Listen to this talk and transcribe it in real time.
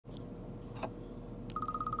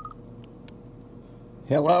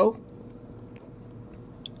Hello?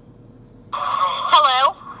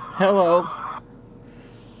 Hello? Hello?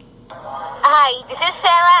 Hi, this is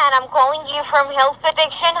Sarah and I'm calling you from Health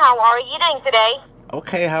Protection. How are you doing today?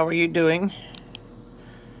 Okay, how are you doing?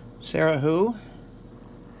 Sarah who?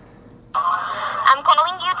 I'm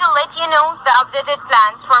calling you to let you know the updated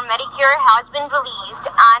plans for Medicare has been released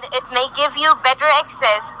and it may give you better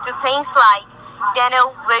access to things like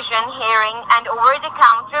dental, vision, hearing, and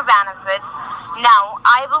over-the-counter benefits. Now,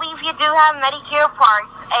 I believe you do have Medicare Parts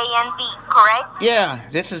A and B, correct? Yeah,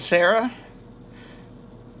 this is Sarah.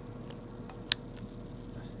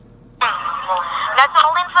 That's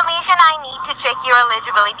all the information I need to check your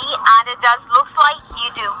eligibility, and it does look like you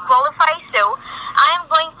do qualify, so I am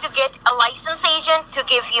going to get a licensed agent to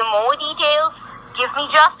give you more details. Give me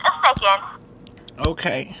just a second.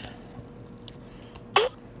 Okay.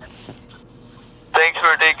 Thanks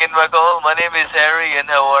for taking my call. My name is Harry, and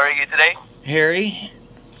how are you today? Harry?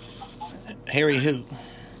 Harry who?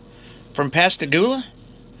 From Pascagoula?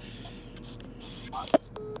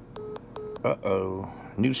 Uh-oh.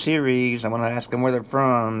 New series. I'm going to ask them where they're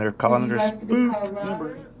from. They're calling it a spoofed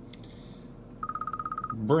number.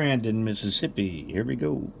 Brandon, Mississippi. Here we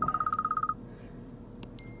go.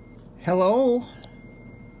 Hello?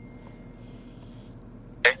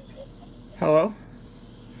 Hello?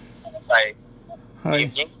 Hi. Hi.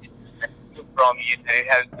 Evening. From United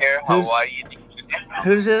Healthcare. How are you doing today?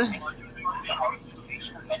 Who's this?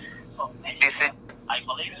 This is.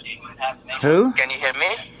 Who? Can you hear me?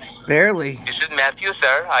 Barely. This is Matthew,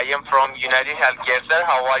 sir. I am from United Healthcare, sir.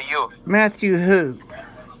 How are you? Matthew who?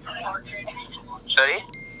 Sorry?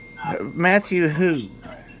 Matthew who?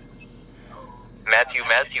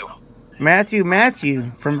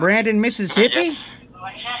 Matthew. From Brandon, Mississippi?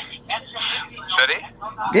 Yes. Sorry?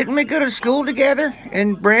 Didn't we go to school together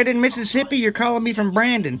in Brandon, Mississippi? You're calling me from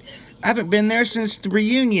Brandon. I haven't been there since the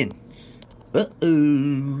reunion.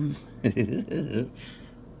 Uh-oh.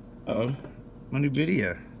 Uh-oh. My new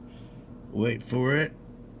video. Wait for it.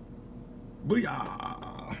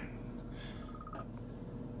 Booyah!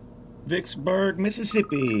 Vicksburg,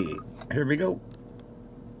 Mississippi. Here we go.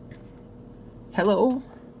 Hello?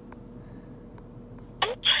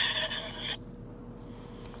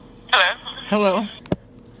 Hello. Hello?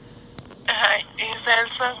 Hi, it's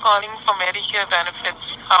Elsa calling for Medicare benefits.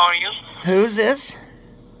 How are you? Who's this?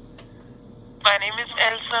 My name is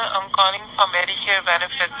Elsa. I'm calling for Medicare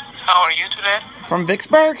benefits. How are you today? From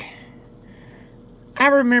Vicksburg? I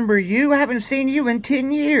remember you. I haven't seen you in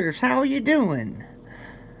 10 years. How are you doing?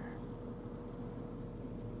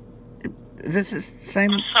 This is same.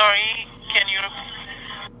 I'm sorry. Can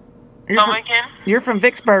you come again? You're from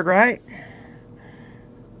Vicksburg, right?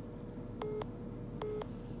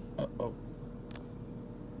 Uh-oh.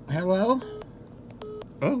 Hello?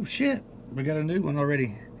 Oh, shit. We got a new one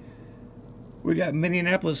already. We got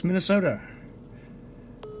Minneapolis, Minnesota.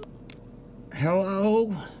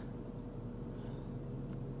 Hello?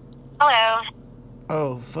 Hello.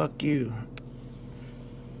 Oh, fuck you.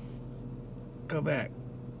 Go back.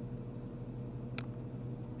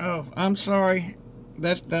 Oh, I'm sorry.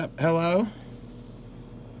 That's that. Hello?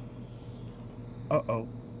 Uh-oh.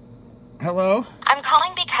 Hello? I'm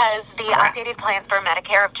calling because the updated plans for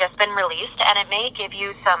Medicare have just been released, and it may give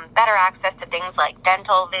you some better access to things like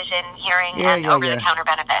dental, vision, hearing, and over-the-counter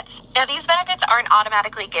benefits. Now, these benefits aren't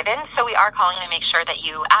automatically given, so we are calling to make sure that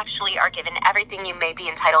you actually are given everything you may be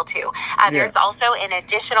entitled to. There's also an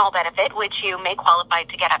additional benefit, which you may qualify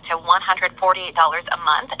to get up to $148 a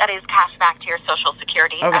month. That is cash back to your Social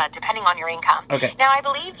Security, depending on your income. Okay. Now, I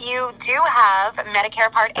believe you do have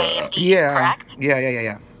Medicare Part A and B, correct?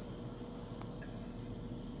 Yeah.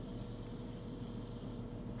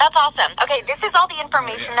 That's awesome. Okay, this is all the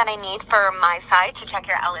information that I need for my side to check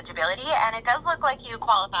your eligibility, and it does look like you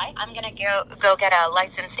qualify. I'm going to go get a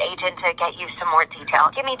licensed agent to get you some more detail.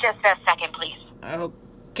 Give me just a second, please.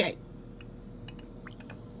 Okay.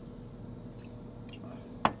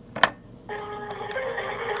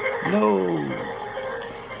 No.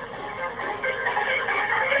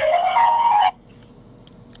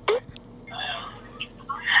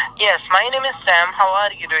 Yes, my name is Sam. How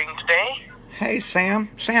are you doing today? Hey, Sam.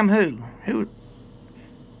 Sam who? Who?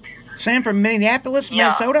 Sam from Minneapolis,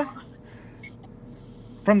 Minnesota?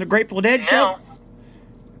 From the Grateful Dead show?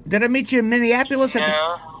 Did I meet you in Minneapolis?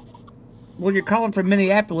 No. Well, you're calling from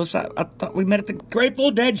Minneapolis. I thought we met at the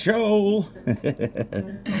Grateful Dead show.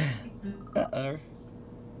 Uh-oh.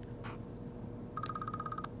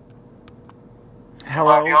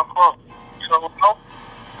 Hello?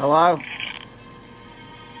 Hello?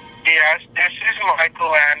 Yes, this is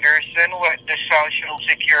Michael Anderson with the Social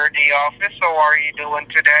Security Office. How are you doing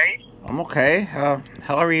today? I'm okay. How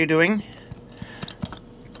are you doing?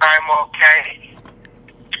 I'm okay.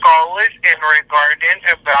 Call is in regarding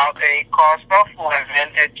about a cost of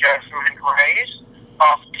living adjustment raise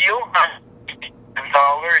of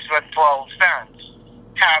 $200.12.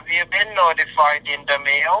 Have you been notified in the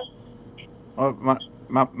mail?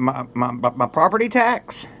 My property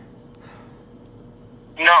tax?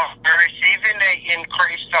 No, you're receiving an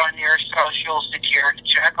increase on your Social Security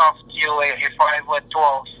check of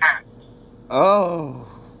 $285.12. Oh,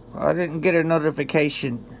 I didn't get a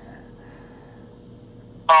notification.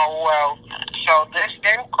 Oh, well, so this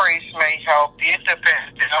increase may help you to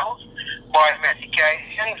pay bills, buy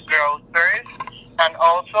medications, groceries, and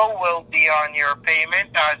also will be on your payment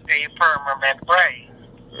as a permanent raise.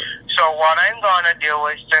 So what I'm going to do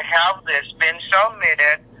is to have this been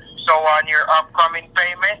submitted so on your upcoming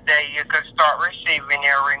payment day you can start receiving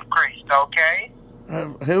your increase, okay?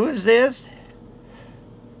 Who is this?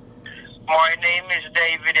 My name is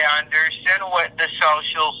David Anderson with the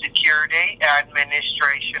Social Security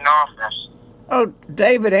Administration Office. Oh,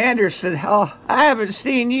 David Anderson. Oh, I haven't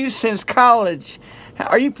seen you since college.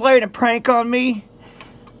 Are you playing a prank on me?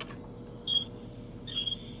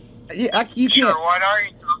 You can't. Sure, what are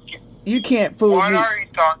you talking? You can't fool me. What are you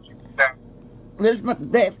talking about?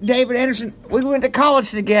 David Anderson, we went to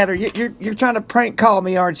college together. You're trying to prank call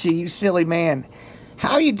me, aren't you, you silly man?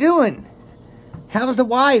 How are you doing? How's the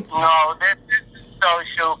wife? No, this is the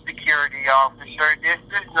Social Security officer. This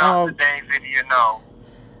is not the David you know.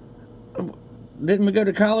 Didn't we go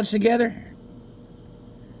to college together?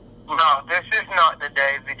 No, this is not the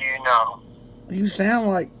David you know. You sound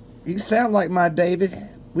like my David.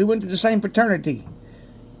 We went to the same fraternity.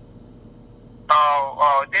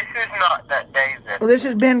 Oh, this is not that David. Well, this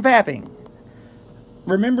is Ben Papping.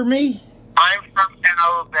 Remember me? I'm from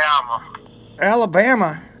Alabama.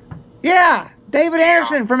 Alabama? Yeah, David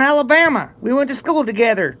Anderson from Alabama. We went to school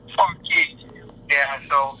together. Fuck you. Yeah,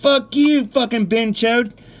 so... Fuck you, fucking Ben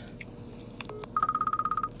Chode.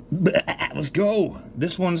 Let's go.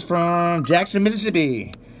 This one's from Jackson,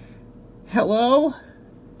 Mississippi. Hello?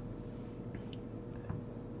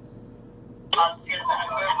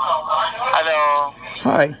 Hello.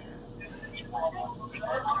 Hi.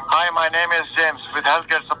 Hi, my name is James with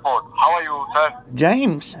Healthcare Support. How are you, sir?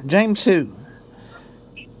 James? James who?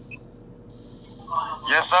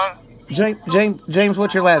 Yes, sir. James,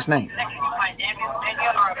 what's your last name? Sir,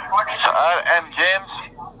 I'm James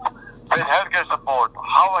with Healthcare Support.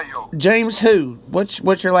 How are you? James who?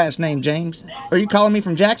 What's your last name, James? Are you calling me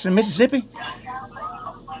from Jackson, Mississippi?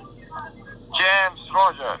 James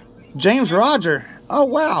Roger. James Roger. Oh,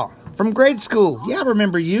 wow. From grade school. Yeah, I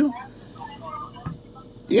remember you.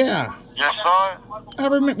 Yeah. Yes, sir. I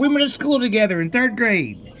remember we went to school together in 3rd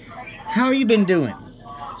grade. How have you been doing?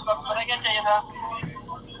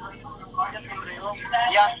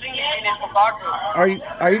 Are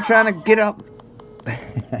you trying to get up? What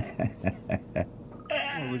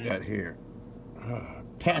do we got here?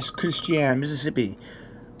 Pass Christian, Mississippi.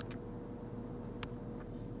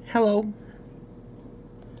 Hello.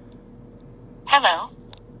 Hello.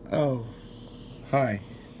 Oh, hi.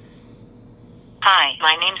 Hi,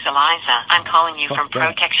 my name's Eliza. I'm calling you from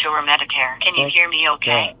Protect Sure Medicare. Can you hear me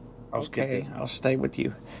okay? Okay, I'll stay with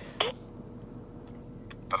you.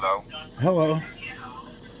 Hello. Hello.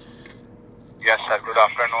 Yes, sir. Good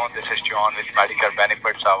afternoon. This is John with Medicare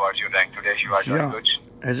Benefits. How are you doing today? You are doing good.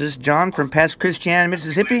 Is this John from Pass Christian,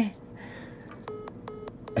 Mississippi?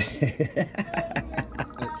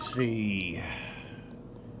 Let's see.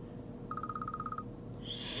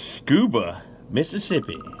 Scuba,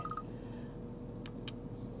 Mississippi.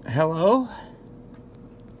 Hello?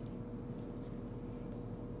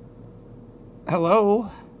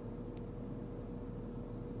 Hello?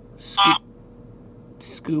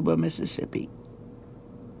 Scuba, Mississippi.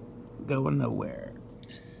 Going nowhere.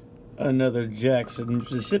 Another Jackson,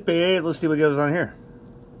 Mississippi. Let's see what goes on here.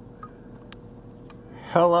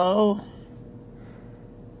 Hello?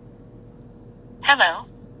 Hello.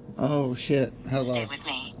 Oh, shit. Hello. Stay with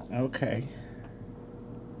me. Okay.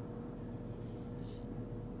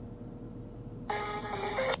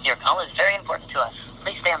 Your call is very important to us.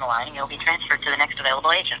 Please stay on the line and you'll be transferred to the next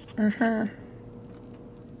available agent.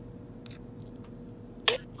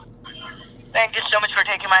 Thank you so much for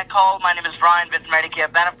taking my call. My name is Ryan with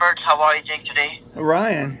Medicare Benefits. How are you doing today?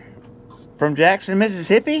 Ryan? From Jackson,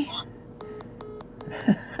 Mississippi?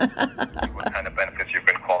 What kind of benefits you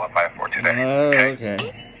can qualify for today?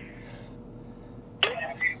 Okay.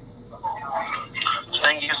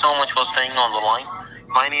 Thank you so much for staying on the line.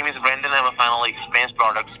 My name is Brendan. I'm a final expense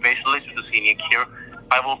product specialist with the Senior Care.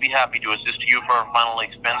 I will be happy to assist you for our final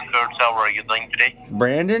expense cards. How are you doing today?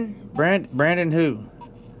 Brandon? Brandon who?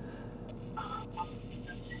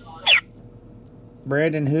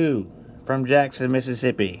 Brandon who? From Jackson,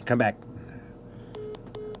 Mississippi. Come back.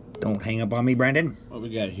 Don't hang up on me, Brandon. What we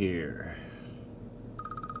got here?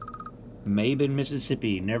 Mabin,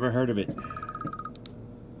 Mississippi. Never heard of it.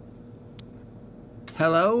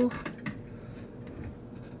 Hello?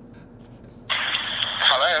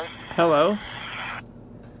 Hello. Hello?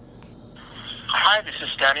 Hi, this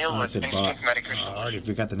is Daniel with It's a bot. Instant Medical I Solutions. already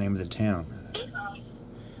forgot the name of the town.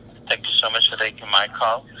 Thank you so much for taking my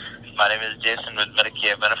call. My name is Jason with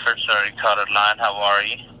Medicare Benefits on a recorded line. How are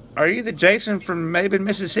you? Are you the Jason from Mabin,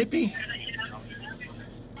 Mississippi?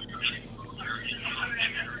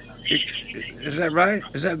 Is that right?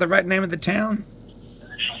 Is that the right name of the town?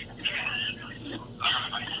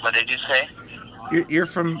 What did you say? You're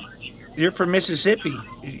from Mississippi.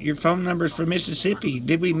 Your phone number's from Mississippi.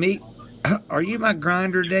 Did we meet? Are you my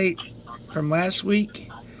grinder date from last week?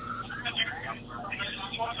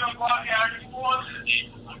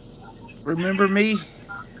 Remember me?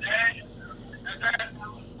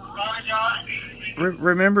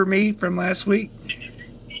 Remember me from last week?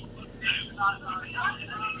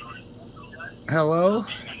 Hello?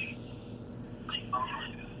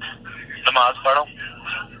 Namaz Pardon?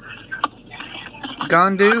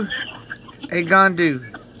 Gondu? Hey, Gondu.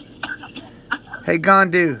 Hey,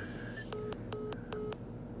 Gondu.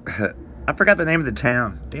 I forgot the name of the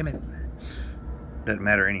town. Damn it. Doesn't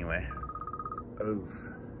matter anyway. Oh.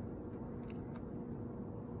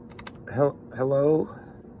 Hello?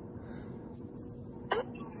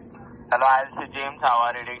 Hello, this is James. How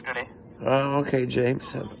are you doing today? Oh, okay,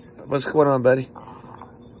 James. What's going on, buddy?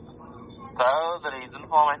 So, the reason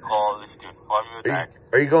for my call is to inform you that...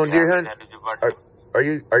 Are you going deer hunting? Are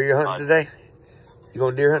you hunting today? You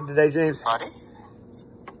going deer hunting today, James? Sorry?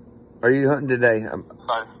 Are you hunting today?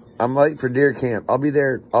 Sorry. I'm late for deer camp. I'll be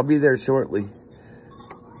there shortly.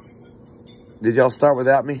 Did y'all start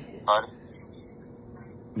without me? Sorry?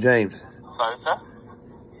 James. Sorry, sir?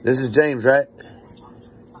 This is James, right?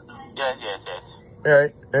 Yes. All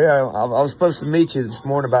right. Yeah, I was supposed to meet you this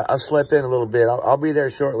morning, but I slept in a little bit. I'll be there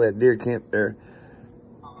shortly at deer camp there.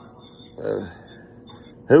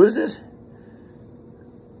 Who is this?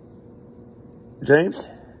 James?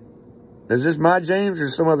 Is this my James or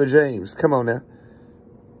some other James? Come on now.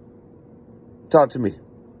 Talk to me.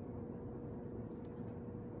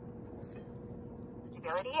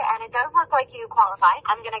 And it does look like you qualify.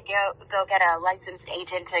 I'm going to go get a licensed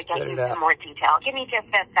agent to get you some more detail. Give me just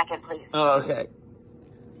a second, please. Oh, okay.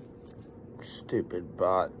 Stupid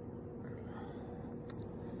bot.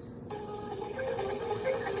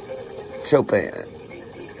 Chopin.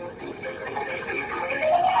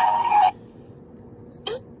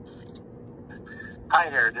 Hi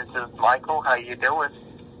there, this is Michael. How you doing?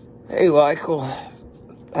 Hey, Michael.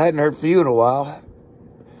 I hadn't heard from you in a while.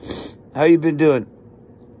 How you been doing?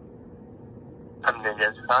 I'm doing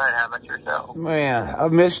just fine. How about yourself? Man, I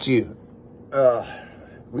missed you.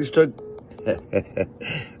 We stood...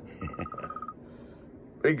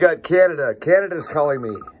 We got Canada. Canada's calling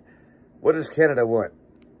me. What does Canada want?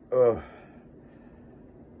 Hello?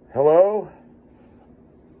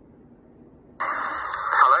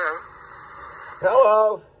 Hello?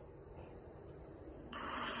 Hello?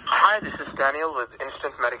 Hi, this is Daniel with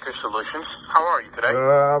Instant Medical Solutions. How are you today?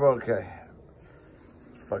 I'm okay.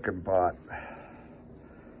 Fucking bot.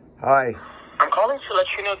 Hi. I'm calling to let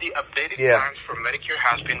you know the updated plans for Medicare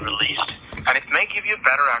has been released, and it may give you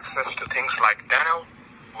better access to things like dental,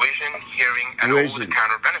 vision, hearing, and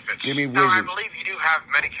over-the-counter benefits. Give me vision. Now, I believe you do have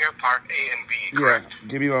Medicare Part A and B, correct? Yeah,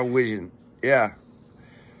 give me my vision. Yeah.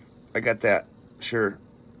 I got that. Sure.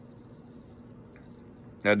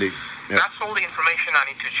 I do. Yep. That's all the information I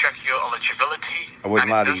need to check your eligibility. I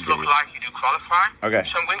wouldn't lie to you, And it does look like you do qualify. Okay.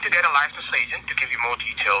 So I'm going to get a licensed agent to give you more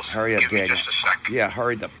details. Hurry up, Give Daniel. me just a sec. Yeah,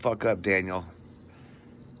 hurry the fuck up, Daniel.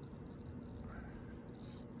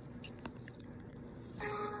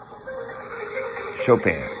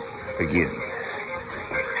 Chopin. Again.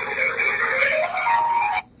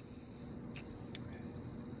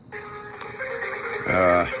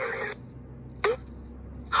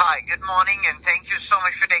 Hi, good morning, and thank you so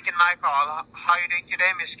much for taking my call. How are you doing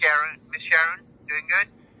today, Miss Karen? Miss Sharon, doing good?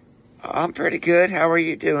 I'm pretty good. How are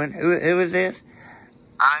you doing? Who is this?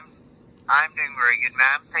 I'm doing very good,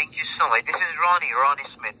 ma'am. Thank you so much. This is Ronnie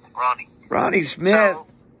Smith. Ronnie Smith. So,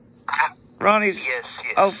 Ronnie's. yes.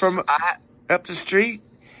 Oh, from up the street.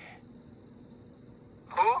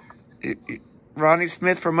 Who? Ronnie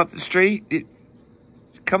Smith from up the street.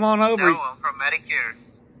 Come on over. No, I'm from Medicare.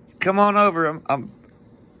 Come on over.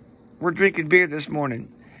 We're drinking beer this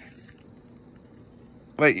morning.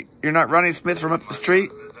 Wait, you're not Ronnie Smith from up the street?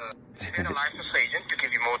 I'm a licensed agent to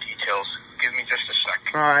give you more details. Give me just a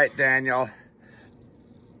sec. All right, Daniel.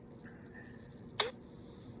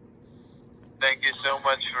 Thank you so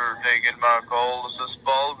much for taking my call. This is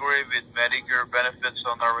Paul Gray with Medicare Benefits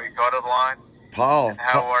on the recorded line. Paul.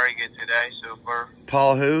 How are you today, super?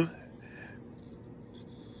 Paul who?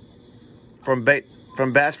 From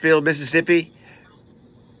Bassfield, Mississippi?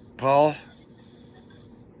 Paul?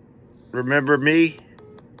 Remember me?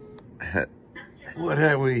 What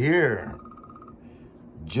have we here?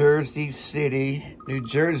 Jersey City, New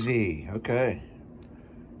Jersey. Okay.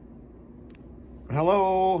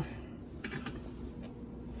 Hello.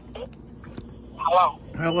 Hello.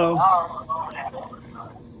 Hello.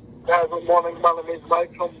 Good morning. My name is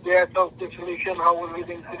Mike from DSL Solution. How are you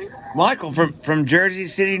doing today? Michael from Jersey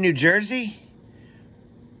City, New Jersey?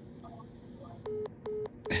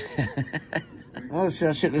 Oh, shit,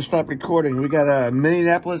 I shouldn't have stopped recording. We got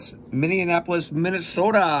Minneapolis,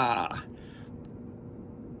 Minnesota.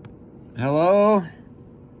 Hello?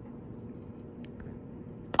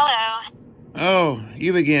 Hello. Oh,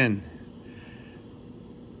 you again.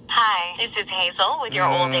 Hi, this is Hazel with your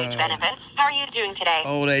old age benefits. How are you doing today?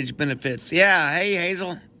 Old age benefits. Yeah, hey,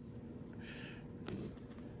 Hazel.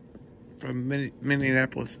 From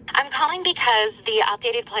Minneapolis. I'm calling because the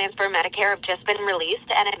updated plans for Medicare have just been released,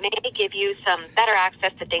 and it may give you some better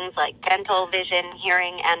access to things like dental, vision,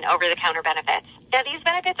 hearing, and over-the-counter benefits. Now, these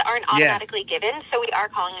benefits aren't automatically given, so we are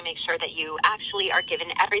calling to make sure that you actually are given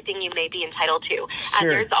everything you may be entitled to. Sure.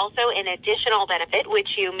 There's also an additional benefit,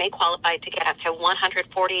 which you may qualify to get up to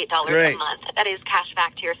 $148 Great. a month. That is cash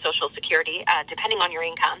back to your Social Security, depending on your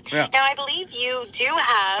income. Yeah. Now, I believe you do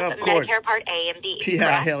have Of course. Medicare Part A and B. Yeah,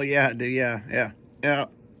 correct? hell yeah, I do. Yeah.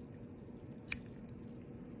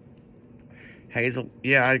 Hazel,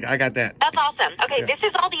 yeah, I got that. That's awesome. Okay, Yeah. This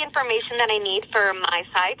is all the information that I need for my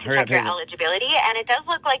side to Hurry check up, your Hazel. eligibility, and it does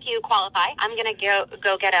look like you qualify. I'm going to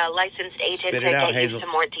go get a licensed agent Spit to it out, get Hazel. you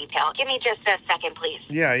some more detail. Give me just a second, please.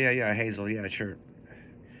 Yeah, Hazel, yeah, sure.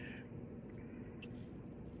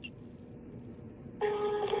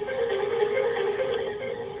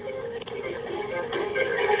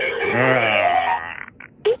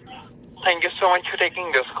 Thank you so much for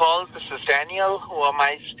taking this call. This is Daniel. Who am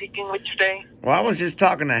I speaking with today? Well, I was just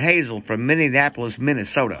talking to Hazel from Minneapolis,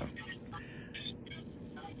 Minnesota.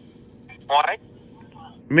 What?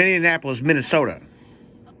 Minneapolis, Minnesota.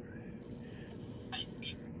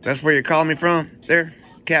 That's where you're calling me from? There,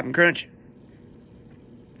 Captain Crunch?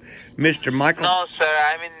 Mr. Michael? No, sir.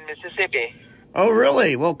 I'm in Mississippi. Oh,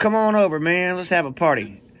 really? Well, come on over, man. Let's have a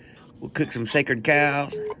party. We'll cook some sacred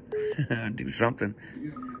cows. Do something.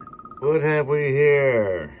 What have we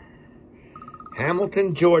here?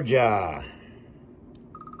 Hamilton, Georgia.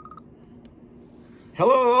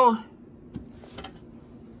 Hello?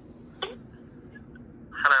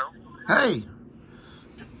 Hello. Hey.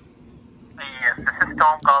 Yes, this is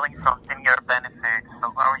Tom calling from Senior Benefits.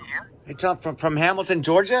 So how are you? Hey, Tom, from Hamilton,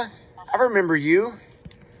 Georgia? I remember you.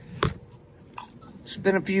 It's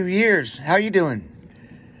been a few years. How you doing?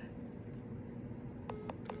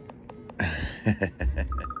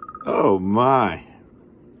 Oh, my.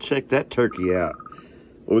 Check that turkey out.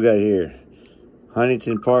 What we got here?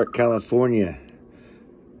 Huntington Park, California.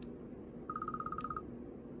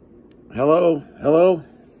 Hello? Hello?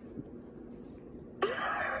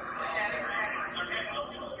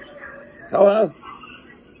 Hello?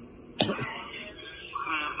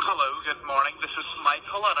 Hello, good morning. This is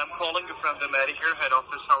Michael, and I'm calling you from the Medicare head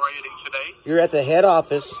office. How are you doing today? You're at the head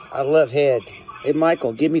office. I love head. Hey,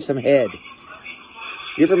 Michael, give me some head.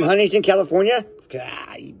 You're from Huntington, California?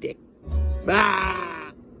 God, you dick.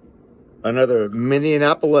 Ah! Another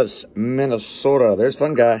Minneapolis, Minnesota. There's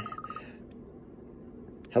fun guy.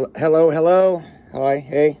 Hello. Hi,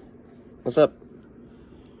 hey. What's up?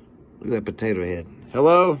 Look at that potato head.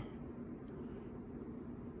 Hello?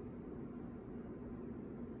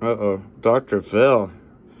 Uh-oh. Dr. Phil.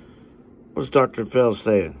 What's Dr. Phil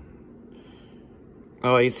saying?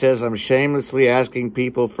 Oh, he says I'm shamelessly asking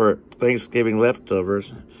people for Thanksgiving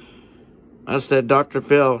leftovers. I said Dr.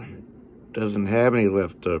 Phil doesn't have any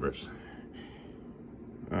leftovers.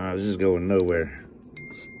 This is going nowhere.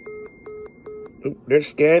 Oop,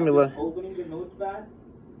 there's Scamula.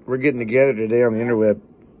 We're getting together today on the interweb.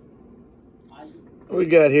 What we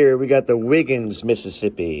got here? We got the Wiggins,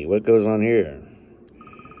 Mississippi. What goes on here?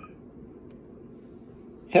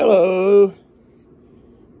 Hello.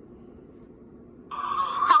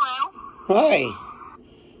 Hello. Hi.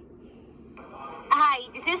 Hi,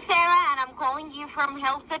 this is Sarah, and I'm calling you from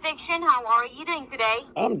Health Protection. How are you doing today?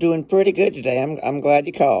 I'm doing pretty good today. I'm glad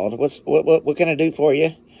you called. What can I do for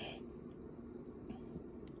you?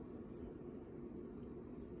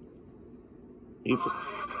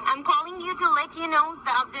 I'm calling you to let you know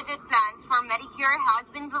the updated plans for Medicare has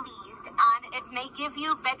been released, and it may give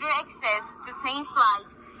you better access to things like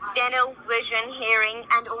dental, vision, hearing,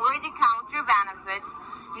 and over-the-counter benefits.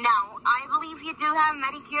 Now, I believe you do have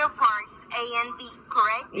Medicare Parts A and B,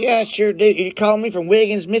 correct? Yeah, I sure do. You calling me from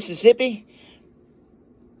Wiggins, Mississippi?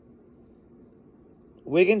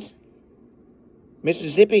 Wiggins?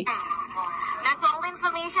 Mississippi? That's all the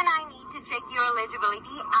information I need to check your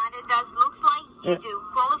eligibility, and it does look like you do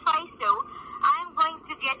qualify, so I'm going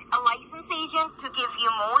to get a licensed agent to give you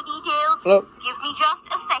more details. Hello? Give me just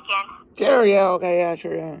a second. Sure, yeah, okay, yeah,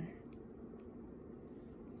 sure, yeah.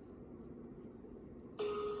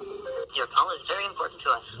 Your call is very important to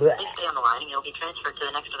us. Please stay on the line and you'll be transferred to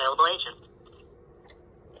the next available agent.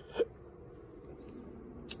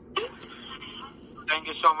 Thank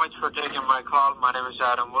you so much for taking my call. My name is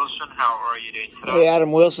Adam Wilson. How are you doing today? Hey,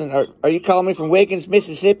 Adam Wilson, are you calling me from Wiggins,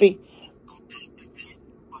 Mississippi?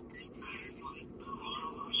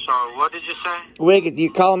 Sorry, what did you say? Wiggins,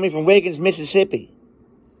 you calling me from Wiggins, Mississippi?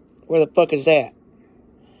 Where the fuck is that?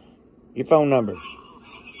 Your phone number.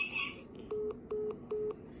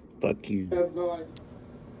 Fuck you.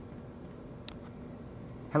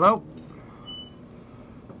 Hello?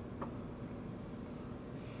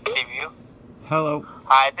 Hello.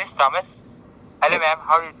 Hi, this is Thomas. Hello, ma'am.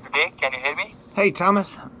 How are you today? Can you hear me? Hey,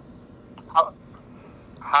 Thomas.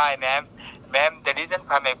 Hi, ma'am. Ma'am, the reason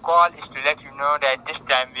for my call is to let you know that this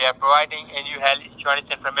time we are providing annual health insurance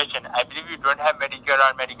information. I believe you don't have Medicare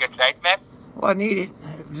or Medicaid, right, ma'am? Well, I need it.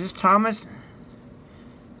 Is this Thomas?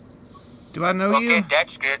 Do I know you? Okay,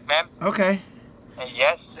 that's great, ma'am. Okay.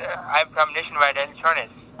 Yes, I'm from Nationwide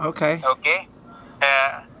Insurance. Okay. Okay.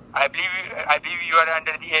 I believe you are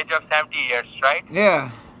under the age of 70 years, right?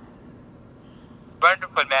 Yeah.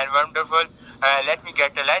 Wonderful, man. Wonderful. Let me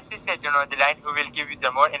get a licensed agent on the line who will give you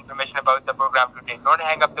the more information about the program today. Don't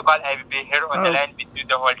hang up the call. I will be here on the line with you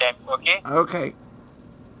the whole time. Okay? Okay.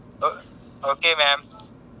 Okay, ma'am.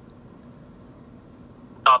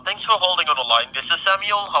 Thanks for holding on the line. This is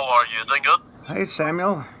Samuel. How are you? Doing good? Hey,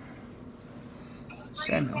 Samuel.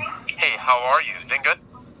 Samuel. Hey, how are you? Doing good?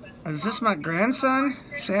 Is this my grandson,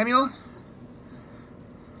 Samuel?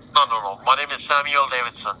 No. My name is Samuel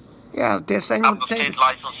Davidson. Yeah, Samuel I'm the Davidson. state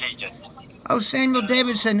license agent. Oh, Samuel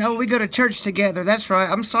Davidson. Oh, we go to church together. That's right.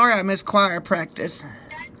 I'm sorry I missed choir practice.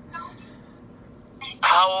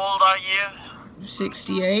 How old are you?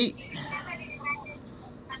 68.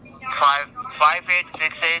 5'8",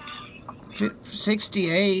 6'8"?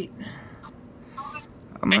 68.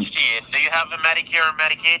 68. Do you have a Medicare or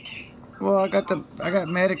Medicaid? Well, I got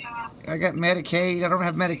Medicaid. I don't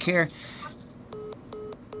have Medicare.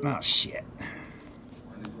 Oh shit.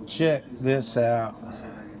 Check this out.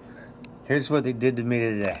 Here's what they did to me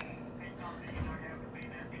today.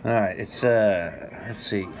 Alright, it's let's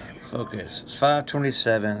see. Focus. It's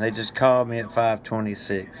 5:27. They just called me at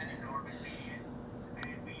 5:26.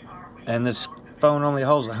 And this phone only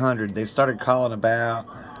holds 100. They started calling about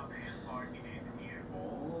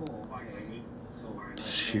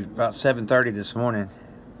 7:30 this morning,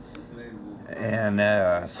 and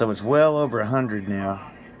so it's well over 100 now,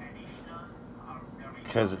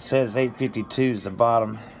 because it says 852 is the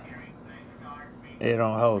bottom. It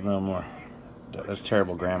don't hold no more. That's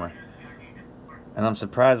terrible grammar, and I'm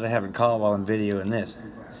surprised I haven't called while I'm videoing this.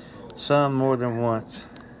 Some more than once.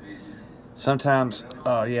 Sometimes,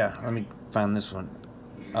 oh yeah, let me find this one.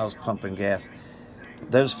 I was pumping gas.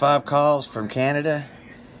 Those 5 calls from Canada,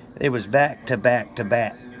 it was back to back to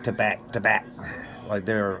back to back to back, like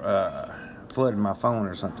they were flooding my phone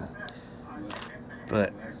or something.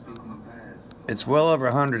 But it's well over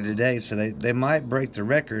 100 today, so they might break the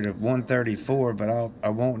record of 134, but I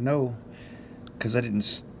won't know because I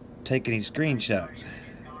didn't take any screenshots.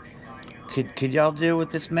 Could y'all deal with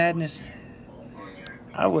this madness?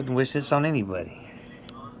 I wouldn't wish this on anybody.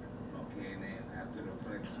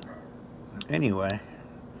 Anyway,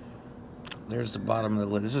 there's the bottom of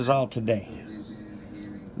the list. This is all today.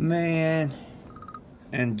 Man,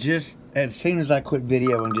 and just as soon as I quit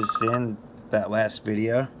videoing just then, that last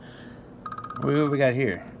video, what we got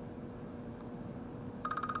here?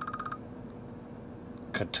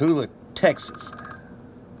 Cotulla, Texas.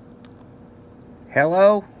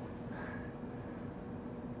 Hello?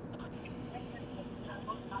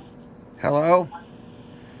 Hello?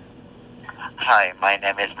 Hi, my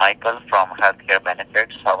name is Michael from Healthcare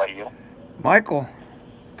Benefits. How are you? Michael,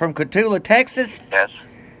 from Cotulla, Texas? Yes.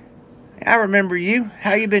 I remember you.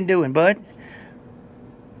 How you been doing, bud?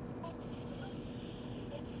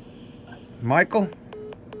 Michael?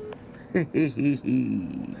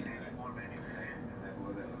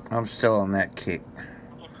 I'm still on that kick.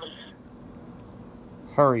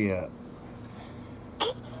 Hurry up.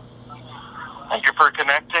 Thank you for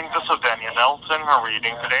connecting. This is Daniel Nelson. How are you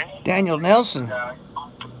doing today? Daniel Nelson?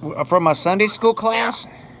 From my Sunday school class?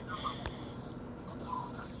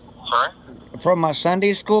 Sorry? From my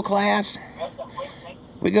Sunday school class?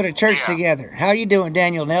 We go to church together. How you doing,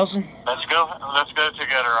 Daniel Nelson? Let's go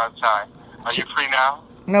together outside. Are you free now?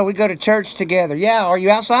 No, we go to church together. Yeah, are you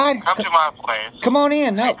outside? Come to my place. Come on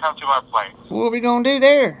in. No. Come to my place. What are we gonna do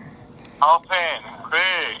there? Hop in,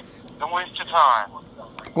 quick. Don't waste your time.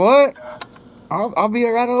 What? I'll be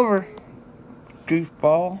right over.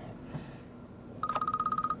 Goofball.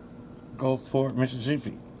 Gulfport,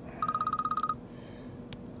 Mississippi.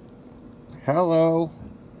 Hello.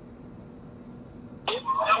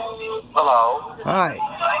 Hello. Hi.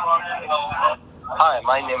 Hi,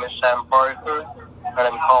 my name is Sam Parker, and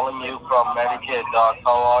I'm calling you from Medicaid.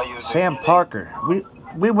 How are you? Sam Parker.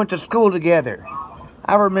 We went to school together.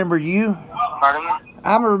 I remember you. Pardon me?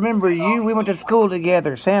 I remember you. We went to school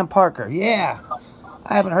together. Sam Parker. Yeah.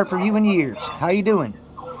 I haven't heard from you in years. How you doing?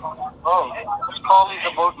 Oh, this call is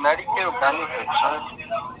about Medicare benefits, sir.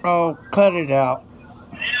 Oh, cut it out.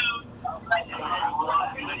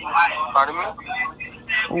 Pardon me?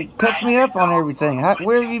 Well, cuts me up on everything.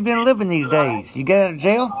 Where have you been living these days? You get out of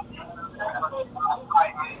jail?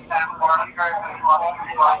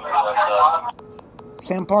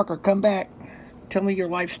 Sam Parker, come back. Tell me your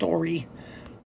life story.